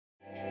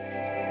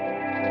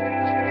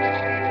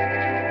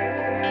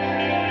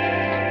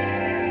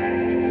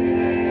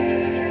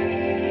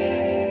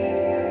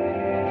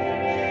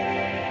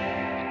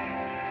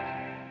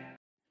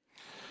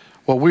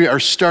Well, we are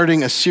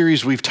starting a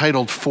series we've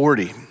titled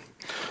 40.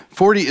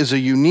 40 is a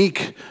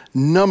unique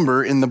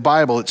number in the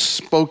Bible. It's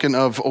spoken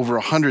of over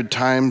 100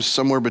 times,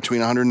 somewhere between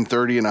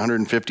 130 and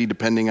 150,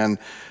 depending on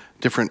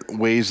different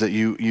ways that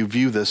you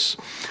view this.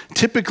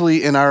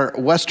 Typically, in our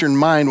Western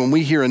mind, when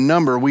we hear a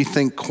number, we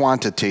think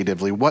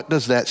quantitatively. What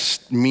does that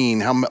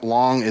mean? How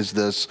long is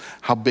this?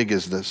 How big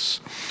is this?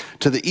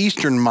 To the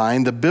Eastern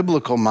mind, the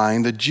biblical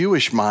mind, the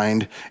Jewish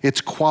mind, it's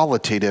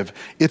qualitative.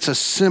 It's a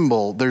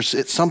symbol.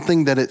 It's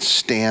something that it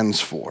stands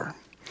for.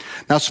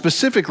 Now,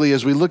 specifically,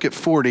 as we look at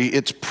 40,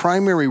 its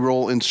primary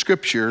role in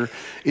Scripture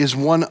is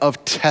one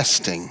of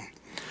testing.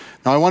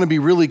 Now, I want to be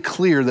really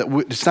clear that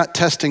it's not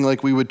testing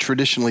like we would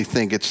traditionally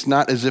think. It's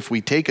not as if we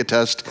take a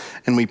test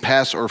and we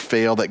pass or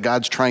fail, that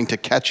God's trying to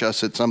catch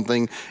us at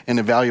something and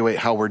evaluate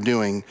how we're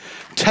doing.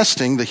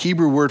 Testing, the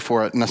Hebrew word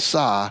for it,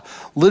 nasah,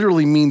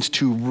 literally means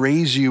to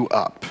raise you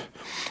up.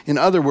 In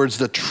other words,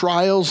 the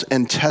trials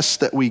and tests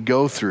that we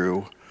go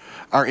through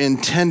are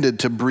intended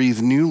to breathe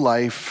new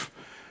life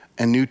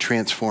and new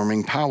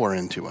transforming power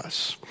into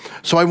us.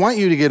 So I want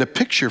you to get a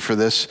picture for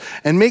this,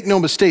 and make no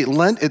mistake,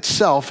 Lent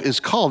itself is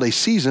called a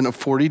season of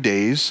 40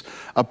 days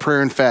of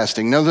prayer and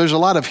fasting. Now, there's a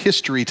lot of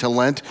history to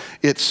Lent.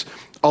 It's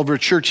over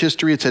church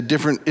history. It's had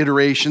different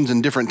iterations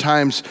and different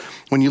times.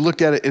 When you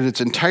looked at it in its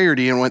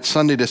entirety and went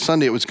Sunday to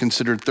Sunday, it was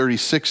considered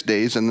 36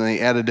 days, and then they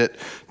added it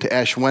to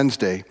Ash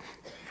Wednesday.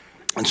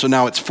 And so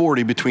now it's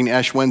 40 between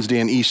Ash Wednesday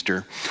and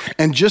Easter.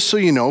 And just so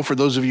you know, for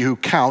those of you who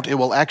count, it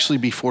will actually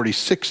be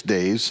 46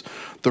 days.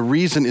 The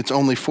reason it's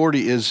only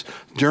 40 is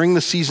during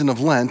the season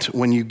of Lent,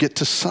 when you get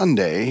to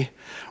Sunday,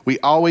 we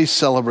always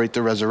celebrate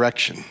the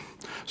resurrection.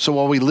 So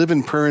while we live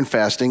in prayer and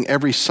fasting,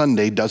 every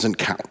Sunday doesn't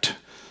count.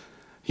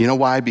 You know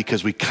why?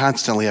 Because we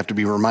constantly have to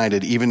be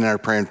reminded, even in our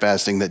prayer and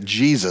fasting, that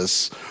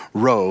Jesus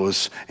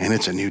rose and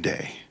it's a new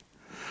day.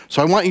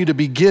 So I want you to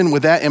begin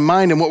with that in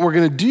mind, and what we're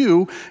going to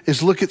do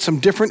is look at some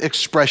different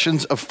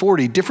expressions of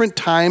 40, different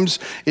times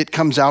it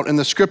comes out in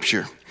the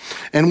Scripture.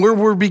 And where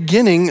we're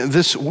beginning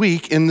this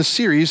week in the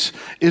series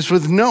is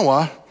with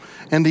Noah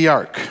and the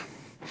ark.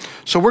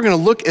 So we're going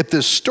to look at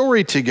this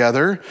story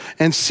together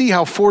and see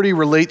how 40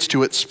 relates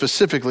to it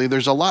specifically.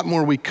 There's a lot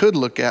more we could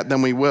look at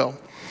than we will.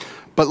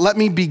 But let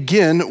me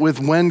begin with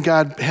when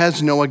God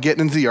has Noah get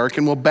into the ark,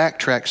 and we'll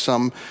backtrack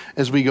some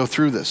as we go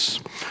through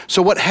this.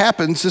 So what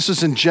happens, this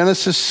is in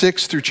Genesis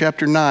 6 through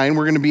chapter 9,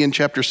 we're going to be in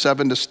chapter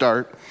 7 to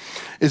start,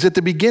 is at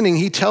the beginning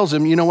he tells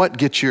him, you know what,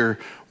 get your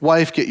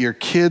wife, get your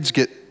kids,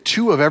 get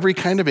 2 of every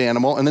kind of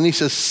animal, and then he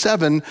says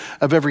 7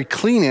 of every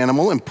clean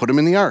animal and put them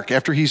in the ark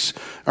after he's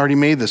already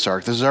made this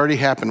ark. This has already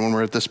happened when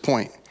we're at this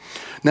point.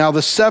 Now,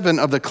 the 7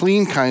 of the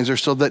clean kinds are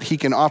so that he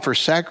can offer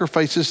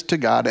sacrifices to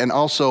God and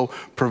also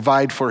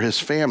provide for his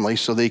family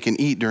so they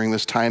can eat during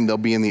this time they'll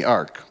be in the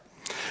ark.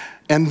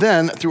 And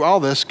then, through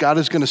all this, God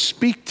is going to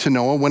speak to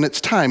Noah when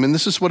it's time. And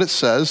this is what it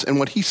says and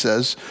what he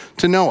says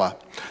to Noah.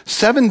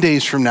 7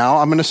 days from now,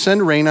 I'm going to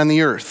send rain on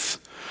the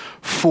earth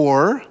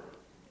for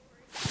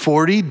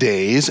 40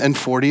 days and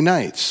 40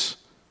 nights.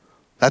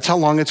 That's how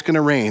long it's going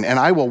to rain. And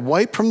I will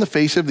wipe from the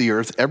face of the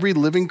earth every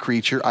living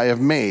creature I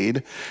have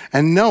made.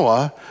 And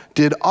Noah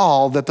did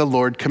all that the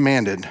Lord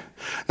commanded.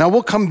 Now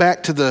we'll come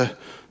back to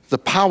the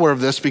power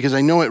of this, because I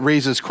know it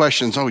raises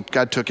questions. Oh,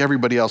 God took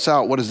everybody else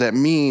out. What does that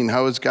mean?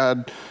 How is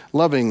God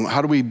loving?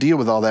 How do we deal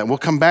with all that? We'll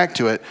come back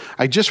to it.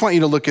 I just want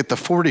you to look at the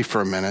 40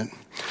 for a minute.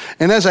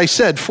 And as I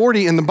said,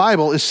 40 in the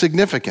Bible is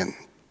significant.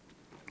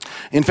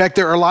 In fact,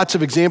 there are lots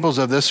of examples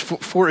of this.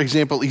 For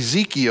example,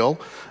 Ezekiel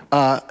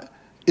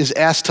is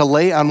asked to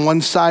lay on one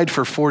side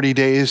for 40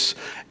 days,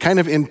 kind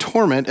of in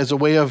torment, as a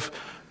way of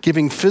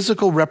giving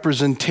physical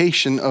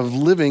representation of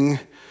living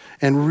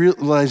and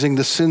realizing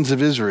the sins of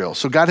Israel.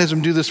 So God has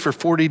him do this for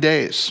 40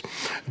 days.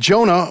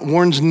 Jonah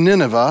warns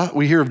Nineveh.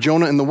 We hear of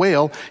Jonah and the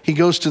whale. He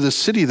goes to the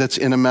city that's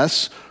in a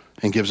mess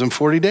and gives them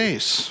 40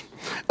 days.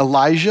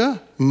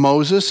 Elijah,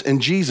 Moses,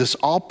 and Jesus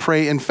all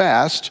pray and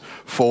fast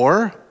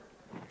for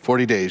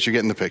 40 days. You're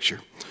getting the picture.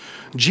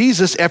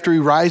 Jesus, after he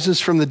rises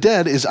from the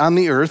dead, is on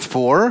the earth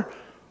for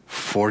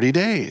 40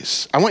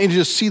 days. I want you to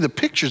just see the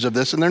pictures of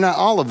this, and they're not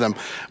all of them.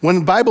 When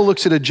the Bible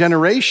looks at a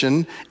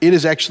generation, it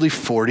is actually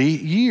 40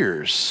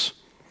 years.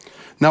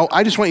 Now,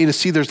 I just want you to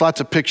see there's lots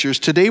of pictures.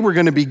 Today, we're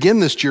going to begin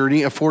this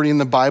journey of 40 in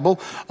the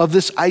Bible, of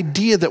this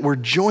idea that we're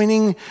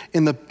joining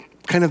in the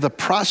kind of the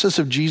process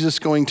of Jesus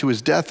going to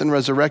his death and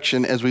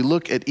resurrection as we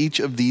look at each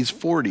of these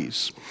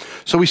 40s.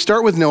 So we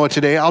start with Noah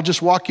today. I'll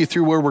just walk you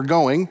through where we're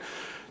going.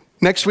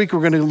 Next week, we're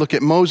going to look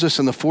at Moses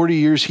and the 40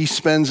 years he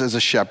spends as a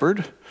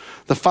shepherd.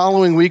 The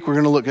following week, we're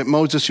going to look at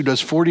Moses, who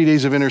does 40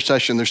 days of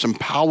intercession. There's some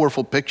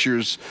powerful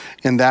pictures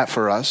in that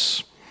for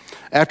us.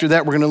 After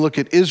that, we're going to look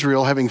at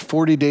Israel having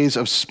 40 days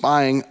of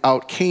spying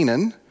out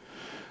Canaan.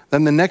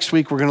 Then the next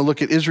week, we're going to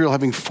look at Israel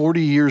having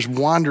 40 years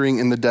wandering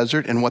in the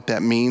desert and what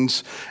that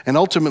means. And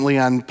ultimately,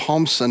 on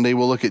Palm Sunday,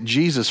 we'll look at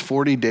Jesus'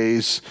 40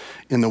 days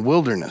in the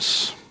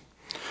wilderness.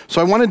 So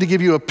I wanted to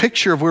give you a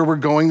picture of where we're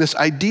going, this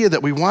idea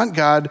that we want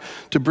God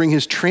to bring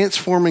his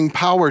transforming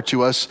power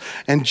to us,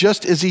 and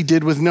just as he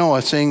did with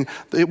Noah, saying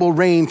it will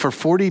rain for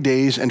 40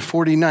 days and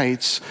 40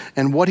 nights,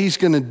 and what he's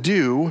going to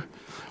do,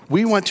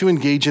 we want to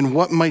engage in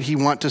what might he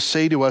want to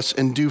say to us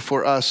and do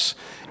for us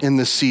in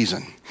this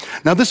season.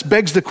 Now this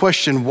begs the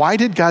question, why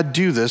did God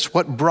do this?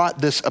 What brought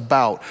this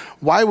about?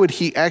 Why would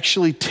he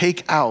actually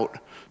take out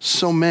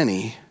so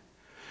many?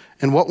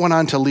 And what went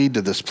on to lead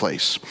to this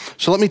place?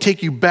 So let me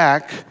take you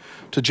back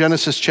to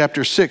Genesis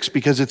chapter 6,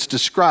 because it's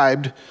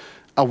described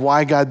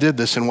why God did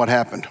this and what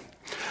happened.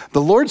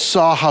 The Lord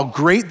saw how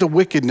great the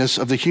wickedness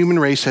of the human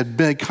race had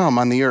become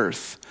on the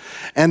earth,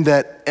 and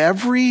that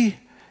every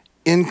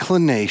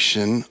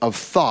inclination of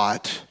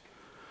thought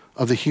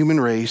of the human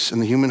race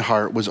and the human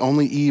heart was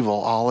only evil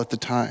all at the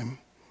time.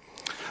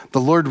 The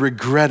Lord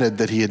regretted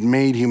that he had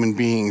made human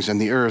beings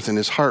and the earth, and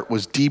his heart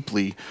was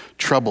deeply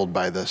troubled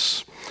by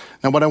this.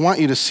 Now, what I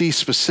want you to see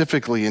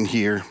specifically in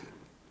here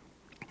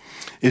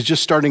is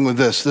just starting with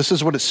this. This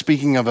is what it's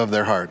speaking of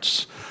their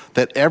hearts.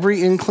 That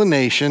every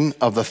inclination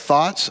of the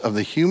thoughts of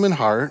the human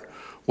heart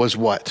was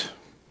what?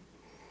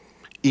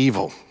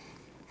 Evil.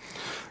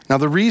 Now,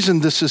 the reason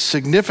this is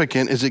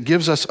significant is it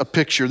gives us a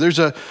picture.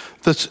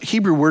 The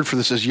Hebrew word for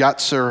this is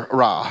yatzer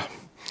ra,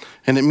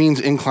 and it means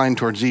inclined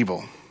towards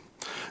evil.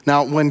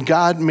 Now, when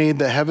God made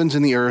the heavens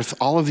and the earth,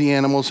 all of the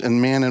animals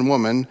and man and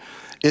woman,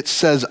 it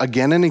says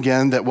again and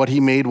again that what he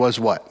made was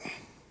what?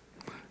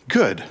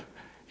 Good,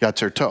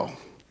 yatzer tov.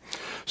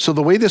 So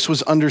the way this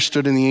was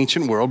understood in the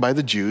ancient world by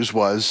the Jews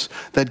was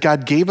that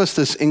God gave us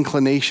this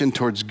inclination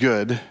towards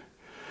good,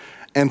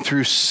 and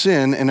through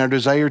sin and our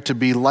desire to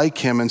be like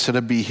him instead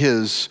of be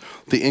his,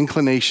 the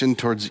inclination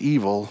towards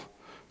evil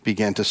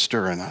began to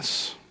stir in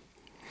us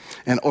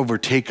and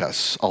overtake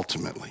us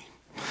ultimately.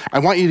 I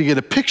want you to get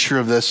a picture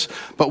of this,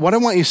 but what I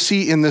want you to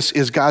see in this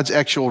is God's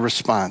actual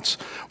response.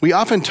 We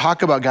often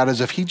talk about God as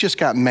if he just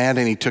got mad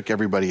and he took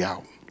everybody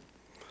out.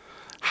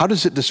 How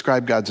does it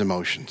describe God's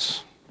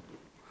emotions?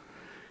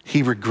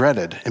 He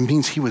regretted. It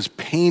means he was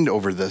pained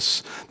over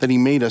this, that he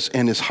made us,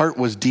 and his heart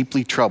was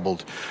deeply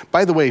troubled.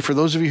 By the way, for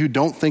those of you who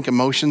don't think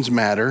emotions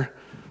matter,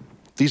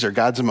 these are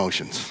God's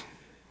emotions.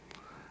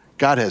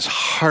 God has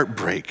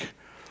heartbreak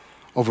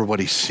over what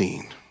he's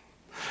seen.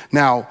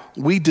 Now,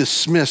 we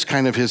dismiss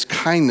kind of his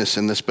kindness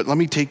in this, but let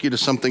me take you to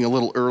something a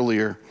little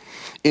earlier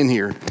in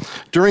here.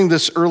 During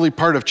this early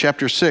part of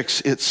chapter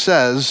 6, it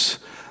says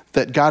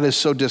that God is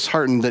so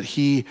disheartened that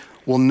he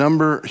will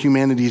number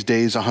humanity's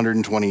days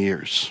 120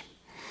 years.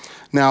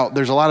 Now,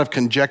 there's a lot of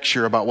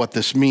conjecture about what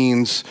this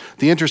means.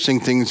 The interesting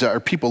things are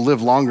people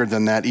live longer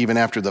than that even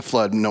after the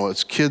flood.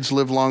 Noah's kids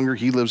live longer,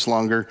 he lives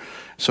longer.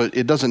 So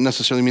it doesn't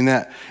necessarily mean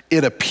that.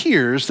 It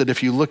appears that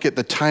if you look at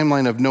the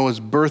timeline of Noah's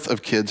birth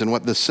of kids and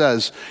what this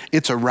says,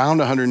 it's around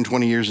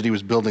 120 years that he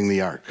was building the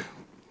ark.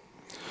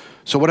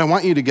 So what I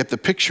want you to get the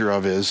picture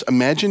of is,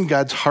 imagine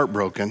God's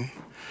heartbroken.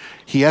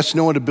 He asked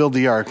Noah to build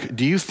the ark.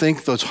 Do you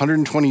think those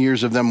 120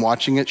 years of them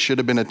watching it should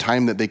have been a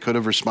time that they could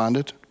have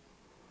responded?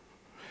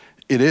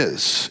 It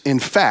is. In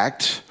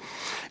fact,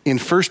 in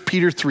 1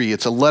 Peter 3,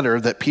 it's a letter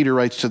that Peter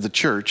writes to the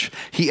church,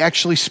 he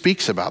actually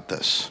speaks about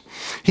this.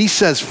 He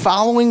says,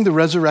 following the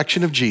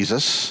resurrection of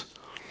Jesus,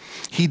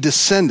 he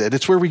descended.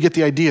 It's where we get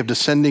the idea of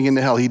descending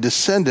into hell. He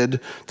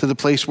descended to the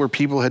place where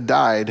people had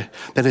died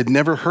that had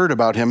never heard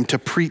about him to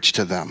preach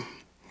to them.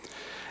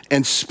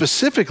 And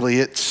specifically,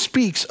 it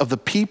speaks of the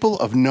people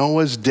of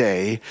Noah's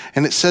day,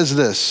 and it says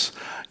this,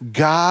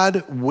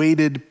 God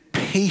waited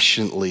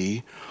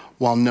patiently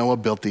while Noah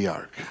built the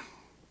ark.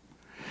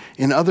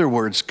 In other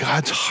words,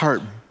 God's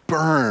heart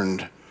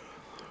burned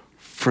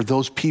for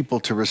those people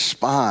to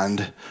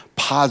respond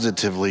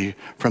positively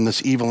from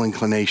this evil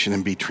inclination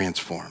and be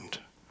transformed.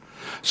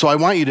 So I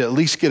want you to at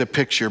least get a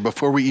picture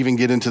before we even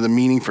get into the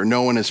meaning for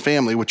Noah and his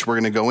family, which we're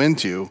going to go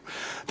into,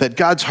 that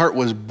God's heart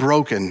was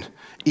broken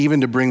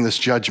even to bring this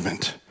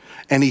judgment.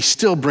 And he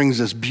still brings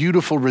this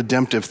beautiful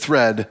redemptive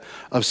thread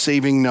of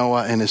saving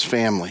Noah and his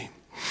family.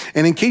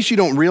 And in case you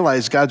don't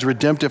realize God's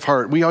redemptive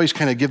heart, we always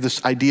kind of give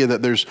this idea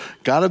that there's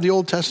God of the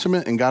Old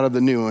Testament and God of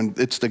the New, and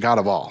it's the God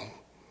of all.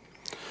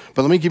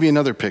 But let me give you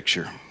another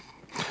picture.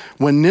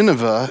 When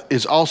Nineveh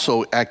is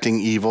also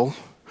acting evil,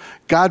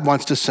 God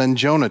wants to send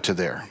Jonah to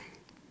there.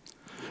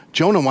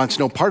 Jonah wants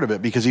no part of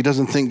it because he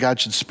doesn't think God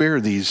should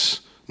spare these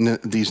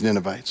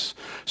Ninevites.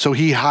 So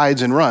he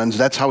hides and runs.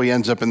 That's how he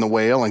ends up in the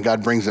whale, and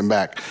God brings him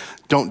back.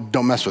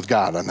 Don't mess with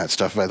God on that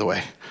stuff, by the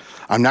way.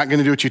 I'm not going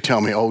to do what you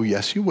tell me. Oh,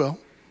 yes, you will.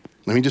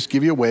 Let me just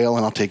give you a whale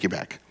and I'll take you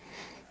back.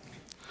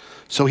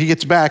 So he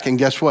gets back, and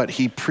guess what?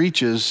 He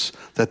preaches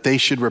that they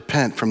should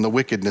repent from the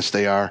wickedness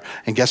they are.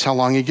 And guess how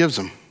long he gives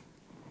them?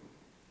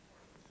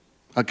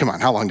 Come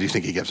on, how long do you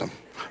think he gives them?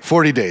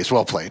 40 days,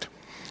 well played.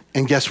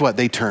 And guess what?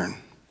 They turn.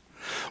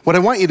 What I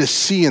want you to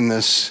see in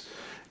this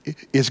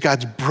is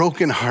God's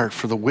broken heart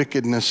for the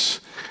wickedness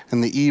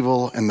and the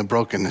evil and the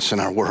brokenness in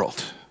our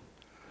world.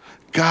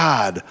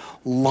 God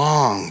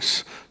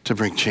longs to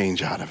bring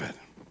change out of it.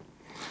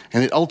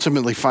 And it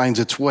ultimately finds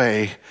its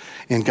way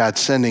in God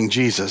sending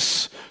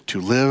Jesus to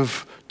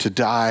live, to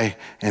die,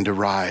 and to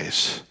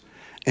rise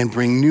and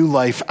bring new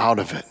life out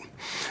of it.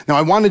 Now,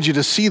 I wanted you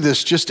to see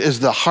this just as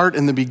the heart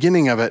and the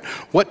beginning of it.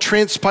 What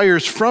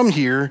transpires from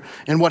here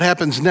and what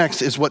happens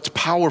next is what's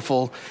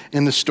powerful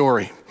in the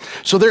story.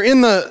 So they're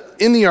in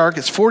the ark.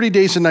 It's 40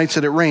 days and nights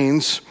that it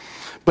rains,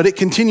 but it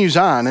continues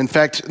on. In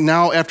fact,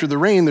 now after the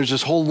rain, there's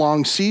this whole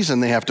long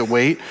season they have to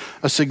wait,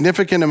 a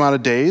significant amount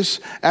of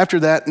days. After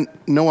that,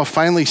 Noah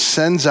finally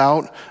sends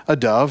out a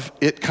dove.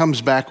 It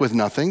comes back with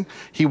nothing.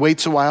 He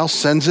waits a while,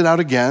 sends it out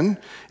again.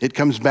 It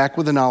comes back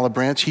with an olive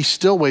branch. He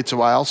still waits a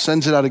while,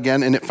 sends it out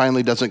again, and it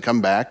finally doesn't come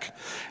back.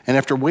 And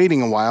after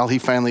waiting a while, he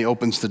finally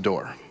opens the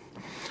door,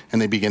 and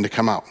they begin to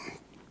come out.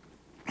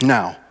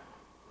 Now,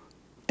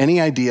 any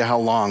idea how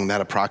long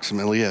that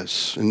approximately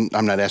is? And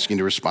I'm not asking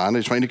you to respond. I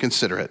just want you to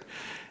consider it.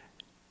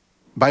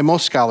 By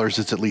most scholars,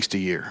 it's at least a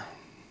year.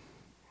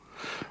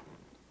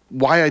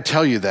 Why I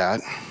tell you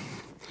that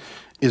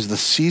is the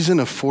season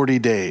of 40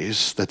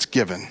 days that's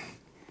given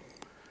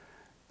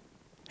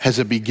has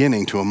a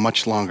beginning to a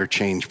much longer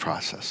change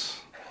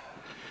process.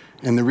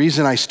 And the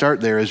reason I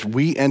start there is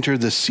we enter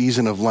the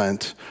season of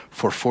Lent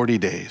for 40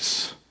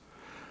 days.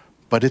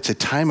 But it's a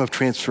time of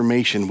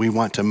transformation we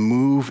want to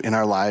move in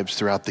our lives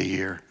throughout the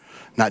year,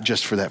 not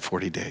just for that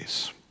 40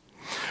 days.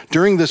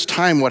 During this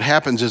time, what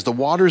happens is the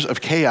waters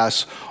of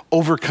chaos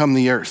overcome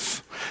the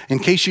earth. In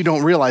case you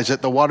don't realize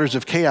it, the waters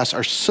of chaos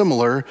are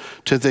similar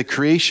to the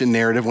creation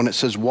narrative when it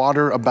says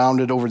water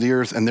abounded over the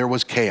earth and there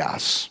was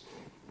chaos.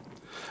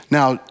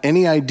 Now,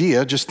 any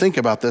idea, just think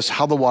about this,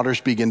 how the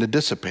waters begin to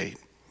dissipate.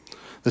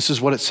 This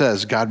is what it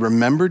says. God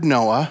remembered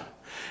Noah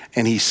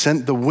and he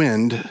sent the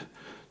wind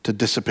to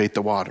dissipate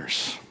the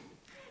waters.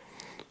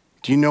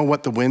 Do you know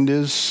what the wind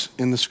is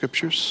in the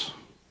scriptures?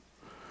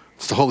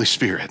 It's the Holy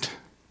Spirit.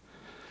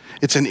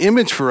 It's an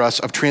image for us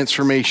of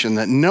transformation,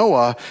 that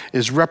Noah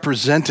is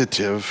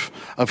representative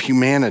of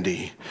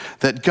humanity,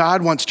 that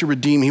God wants to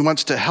redeem. He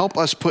wants to help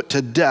us put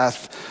to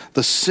death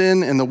the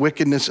sin and the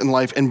wickedness in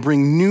life and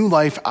bring new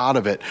life out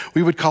of it.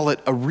 We would call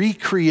it a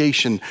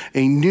recreation,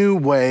 a new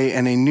way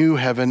and a new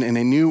heaven and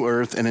a new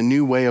earth and a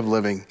new way of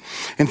living.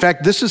 In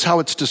fact, this is how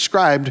it's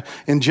described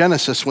in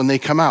Genesis when they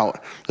come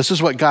out. This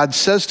is what God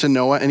says to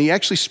Noah, and he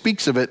actually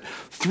speaks of it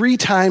 3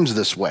 times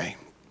this way.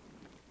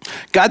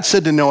 God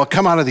said to Noah,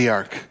 come out of the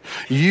ark.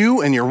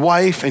 You and your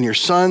wife and your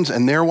sons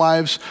and their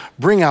wives,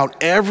 bring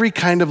out every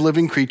kind of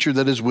living creature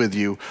that is with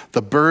you,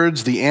 the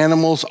birds, the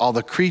animals, all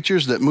the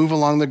creatures that move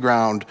along the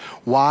ground.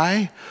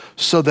 Why?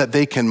 So that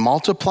they can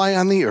multiply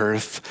on the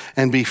earth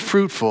and be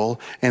fruitful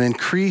and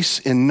increase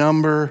in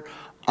number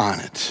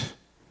on it.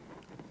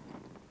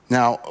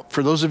 Now,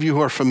 for those of you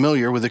who are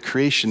familiar with the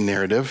creation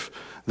narrative,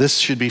 this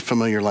should be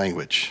familiar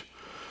language.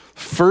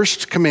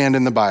 First command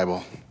in the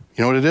Bible,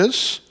 you know what it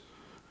is?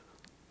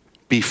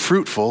 Be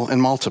fruitful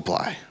and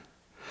multiply.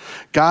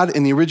 God,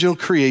 in the original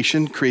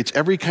creation, creates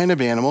every kind of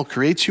animal,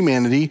 creates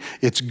humanity.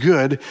 It's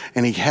good,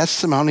 and he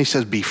has them out, and he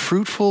says, be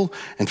fruitful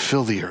and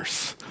fill the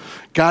earth.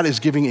 God is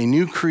giving a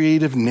new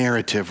creative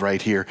narrative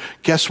right here.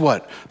 Guess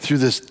what? Through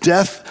this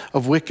death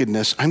of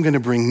wickedness, I'm going to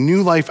bring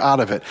new life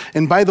out of it.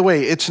 And by the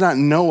way, it's not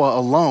Noah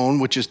alone,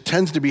 which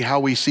tends to be how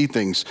we see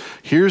things.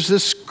 Here's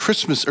this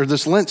Christmas or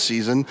this Lent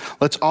season.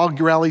 Let's all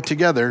rally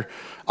together.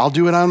 I'll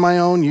do it on my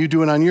own, you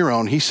do it on your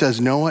own. He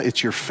says, Noah,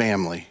 it's your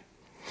family.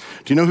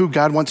 Do you know who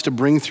God wants to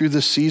bring through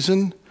this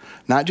season?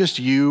 Not just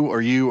you or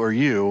you or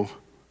you,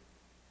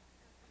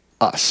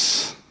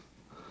 us.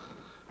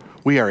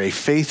 We are a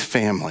faith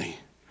family.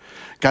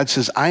 God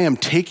says, I am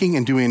taking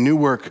and doing a new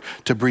work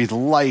to breathe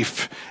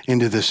life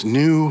into this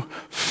new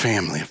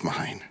family of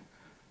mine.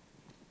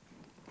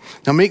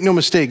 Now, make no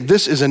mistake,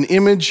 this is an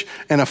image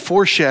and a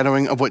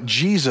foreshadowing of what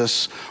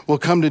Jesus will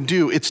come to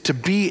do. It's to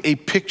be a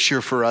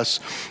picture for us.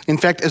 In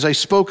fact, as I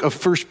spoke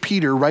of 1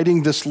 Peter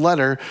writing this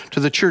letter to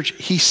the church,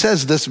 he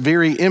says this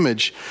very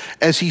image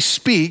as he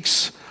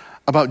speaks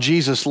about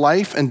Jesus'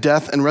 life and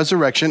death and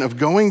resurrection, of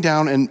going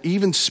down and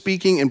even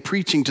speaking and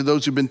preaching to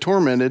those who've been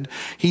tormented.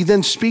 He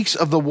then speaks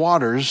of the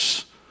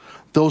waters,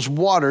 those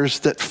waters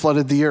that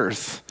flooded the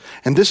earth.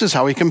 And this is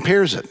how he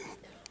compares it.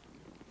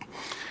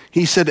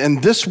 He said,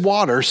 and this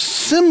water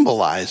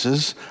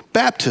symbolizes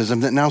baptism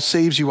that now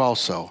saves you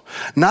also.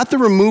 Not the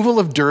removal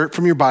of dirt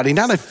from your body,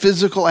 not a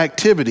physical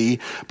activity,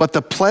 but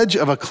the pledge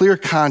of a clear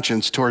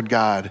conscience toward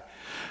God.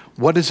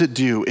 What does it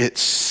do? It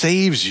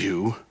saves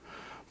you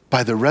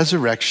by the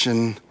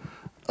resurrection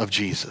of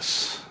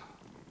Jesus.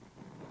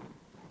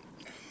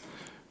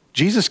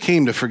 Jesus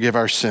came to forgive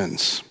our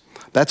sins.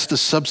 That's the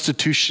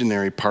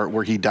substitutionary part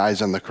where he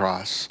dies on the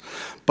cross.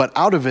 But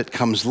out of it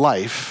comes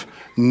life,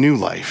 new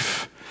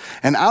life.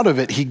 And out of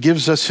it, he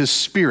gives us his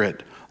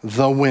Spirit,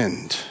 the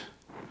wind,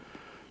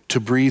 to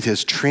breathe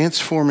his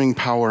transforming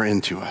power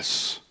into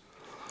us.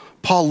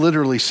 Paul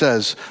literally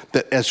says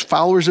that as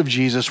followers of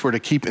Jesus, we're to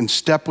keep in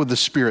step with the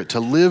Spirit, to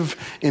live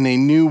in a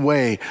new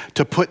way,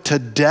 to put to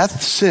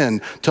death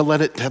sin, to let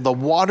it have the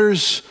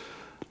waters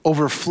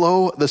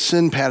overflow the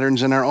sin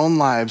patterns in our own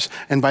lives,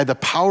 and by the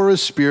power of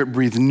Spirit,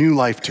 breathe new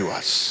life to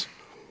us.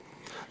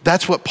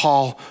 That's what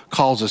Paul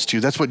calls us to.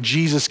 That's what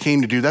Jesus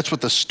came to do. That's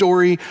what the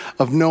story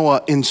of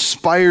Noah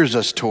inspires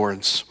us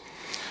towards.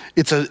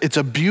 It's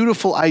a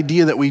beautiful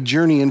idea that we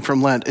journey in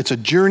from Lent. It's a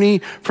journey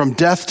from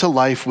death to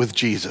life with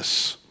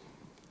Jesus.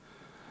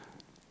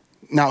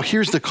 Now,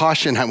 here's the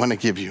caution I want to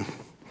give you.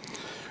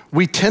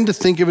 We tend to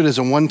think of it as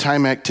a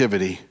one-time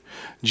activity.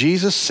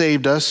 Jesus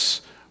saved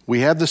us.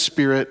 We have the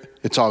Spirit.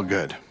 It's all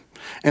good.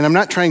 And I'm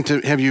not trying to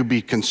have you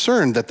be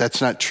concerned that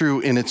that's not true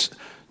in its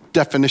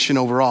definition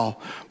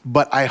overall,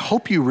 but I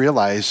hope you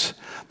realize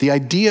the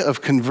idea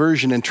of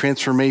conversion and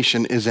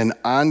transformation is an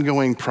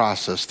ongoing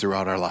process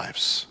throughout our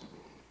lives.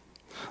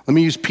 Let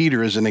me use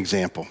Peter as an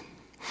example.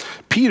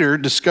 Peter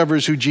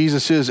discovers who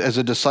Jesus is as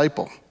a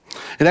disciple.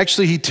 And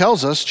actually, he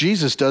tells us,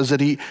 Jesus does,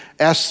 that he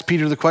asks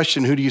Peter the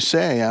question, who do you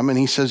say I am? And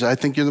he says, I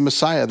think you're the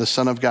Messiah, the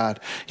Son of God.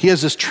 He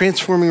has this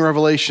transforming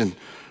revelation.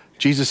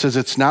 Jesus says,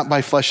 it's not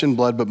by flesh and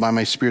blood, but by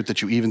my Spirit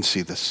that you even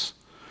see this.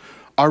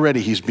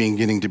 Already he's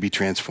beginning to be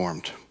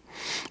transformed.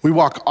 We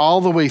walk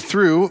all the way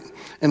through,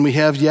 and we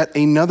have yet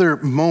another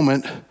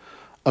moment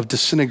of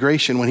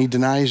disintegration when he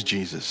denies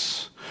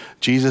Jesus.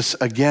 Jesus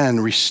again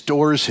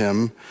restores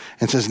him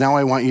and says, now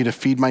I want you to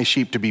feed my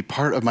sheep, to be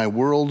part of my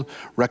world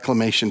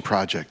reclamation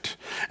project.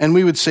 And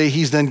we would say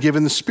he's then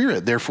given the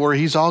Spirit, therefore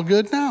he's all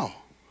good now.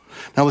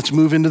 Now let's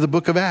move into the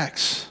book of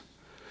Acts.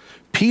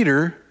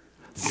 Peter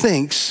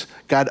thinks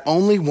God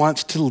only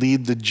wants to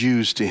lead the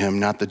Jews to him,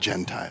 not the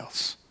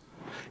Gentiles.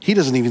 He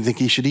doesn't even think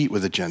he should eat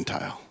with a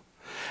Gentile.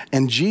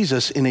 And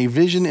Jesus, in a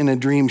vision, in a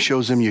dream,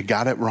 shows him, you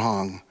got it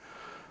wrong.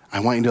 I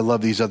want you to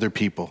love these other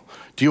people.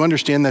 Do you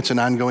understand that's an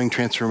ongoing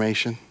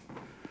transformation?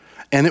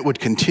 And it would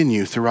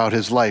continue throughout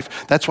his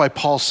life. That's why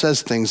Paul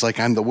says things like,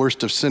 I'm the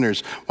worst of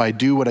sinners, why I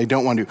do what I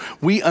don't want to do.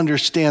 We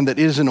understand that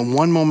it isn't a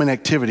one-moment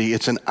activity.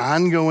 It's an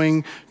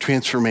ongoing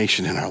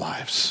transformation in our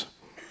lives.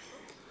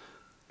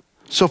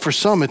 So for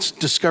some, it's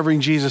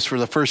discovering Jesus for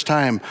the first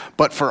time.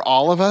 But for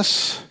all of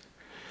us,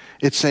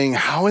 it's saying,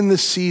 how in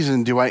this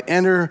season do I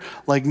enter,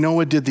 like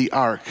Noah did the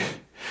ark,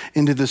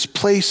 into this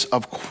place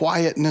of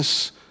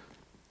quietness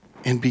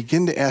and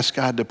begin to ask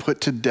God to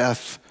put to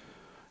death,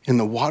 in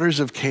the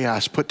waters of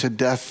chaos, put to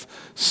death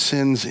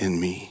sins in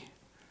me.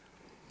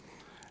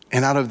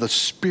 And out of the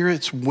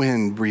Spirit's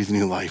wind, breathe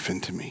new life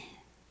into me.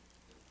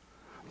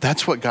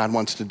 That's what God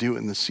wants to do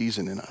in this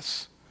season in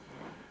us.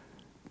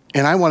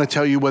 And I want to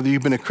tell you, whether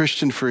you've been a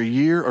Christian for a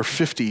year or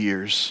 50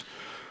 years,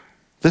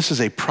 this is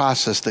a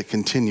process that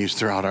continues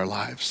throughout our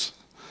lives.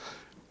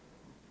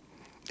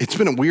 It's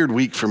been a weird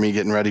week for me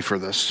getting ready for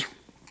this.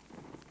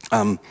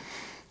 And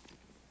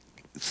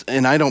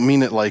I don't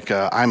mean it like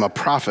I'm a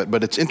prophet,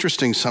 but it's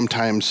interesting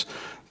sometimes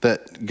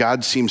that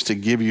God seems to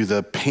give you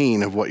the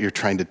pain of what you're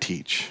trying to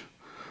teach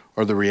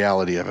or the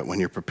reality of it when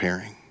you're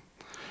preparing.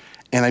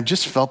 And I've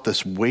just felt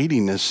this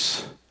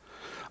weightiness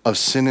of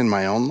sin in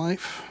my own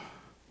life.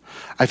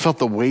 I felt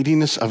the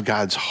weightiness of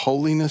God's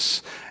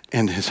holiness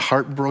and his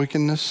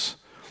heartbrokenness.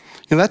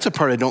 You know, that's a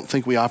part I don't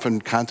think we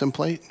often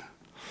contemplate.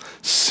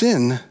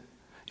 Sin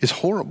is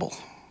horrible.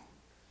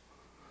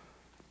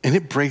 And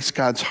it breaks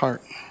God's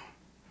heart.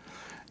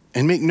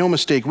 And make no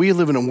mistake, we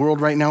live in a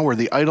world right now where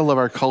the idol of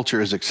our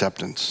culture is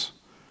acceptance.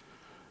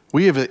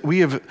 We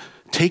have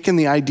taken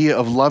the idea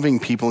of loving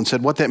people and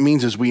said what that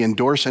means is we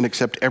endorse and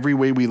accept every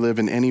way we live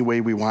in any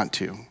way we want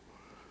to.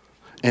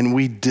 And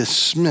we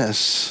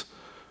dismiss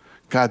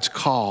God's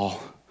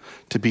call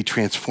to be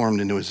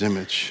transformed into his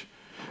image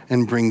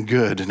and bring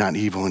good, not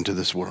evil, into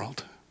this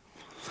world.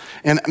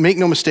 And make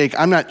no mistake,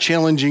 I'm not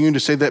challenging you to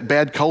say that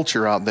bad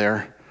culture out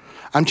there.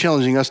 I'm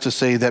challenging us to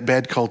say that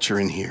bad culture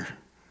in here.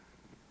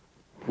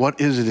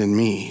 What is it in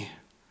me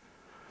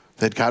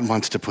that God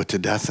wants to put to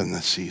death in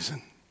this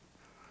season?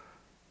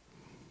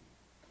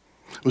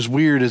 It was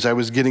weird as I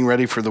was getting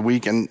ready for the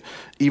week and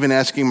even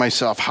asking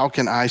myself, how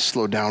can I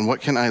slow down?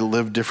 What can I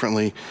live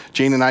differently?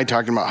 Jane and I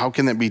talking about how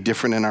can that be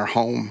different in our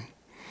home?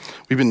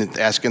 We've been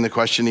asking the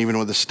question even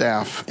with the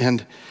staff,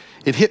 and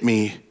it hit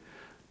me.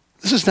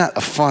 This is not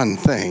a fun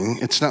thing.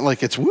 It's not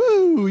like it's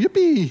woo,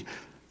 yippee,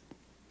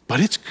 but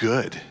it's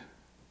good.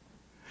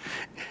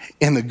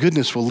 And the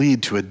goodness will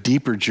lead to a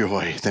deeper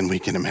joy than we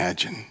can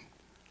imagine.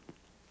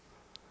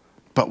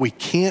 But we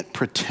can't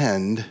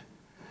pretend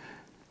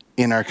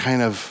in our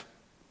kind of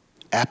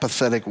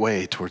apathetic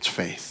way towards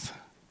faith.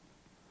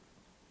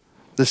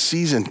 This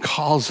season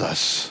calls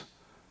us,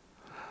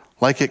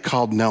 like it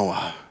called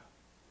Noah,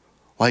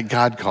 like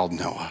God called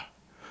Noah,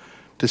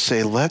 to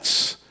say,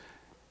 let's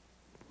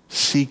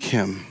seek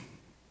him.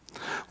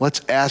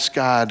 Let's ask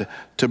God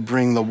to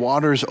bring the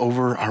waters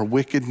over our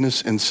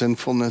wickedness and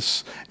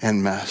sinfulness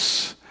and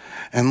mess.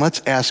 And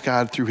let's ask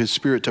God through his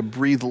Spirit to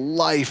breathe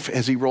life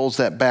as he rolls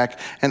that back.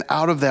 And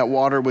out of that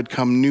water would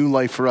come new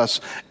life for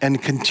us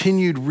and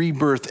continued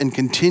rebirth and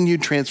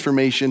continued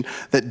transformation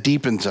that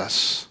deepens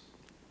us.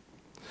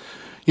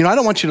 You know, I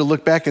don't want you to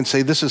look back and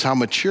say, this is how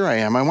mature I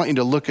am. I want you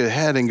to look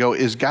ahead and go,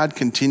 is God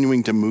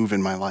continuing to move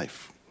in my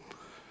life?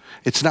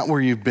 It's not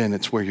where you've been,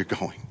 it's where you're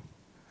going.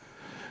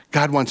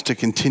 God wants to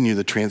continue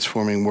the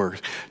transforming work.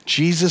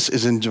 Jesus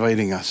is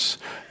inviting us.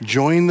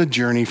 Join the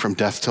journey from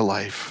death to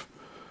life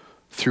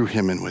through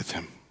him and with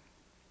him.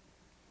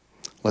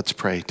 Let's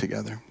pray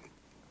together.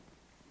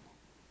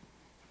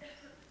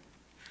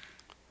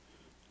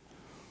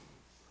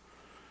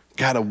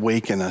 God,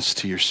 awaken us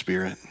to your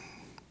Spirit.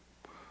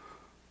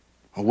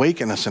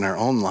 Awaken us in our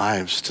own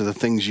lives to the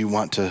things you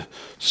want to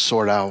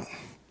sort out.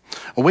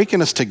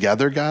 Awaken us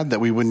together, God,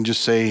 that we wouldn't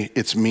just say,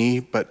 it's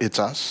me, but it's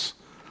us.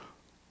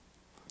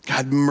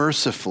 God,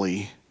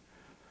 mercifully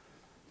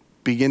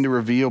begin to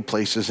reveal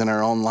places in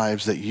our own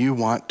lives that you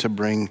want to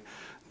bring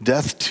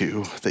death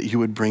to, that you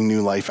would bring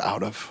new life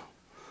out of.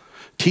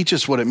 Teach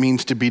us what it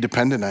means to be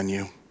dependent on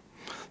you,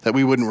 that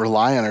we wouldn't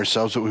rely on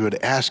ourselves, but we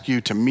would ask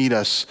you to meet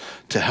us,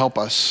 to help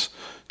us,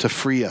 to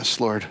free us,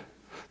 Lord,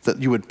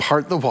 that you would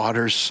part the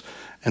waters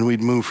and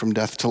we'd move from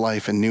death to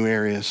life in new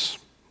areas.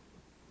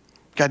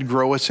 God,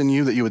 grow us in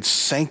you, that you would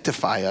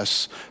sanctify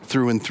us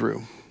through and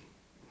through.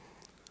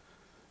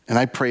 And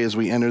I pray as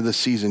we enter this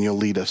season, you'll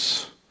lead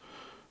us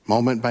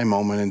moment by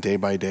moment and day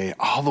by day,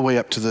 all the way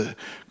up to the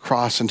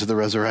cross and to the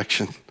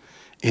resurrection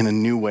in a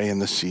new way in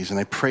this season.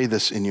 I pray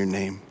this in your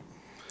name.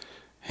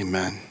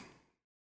 Amen.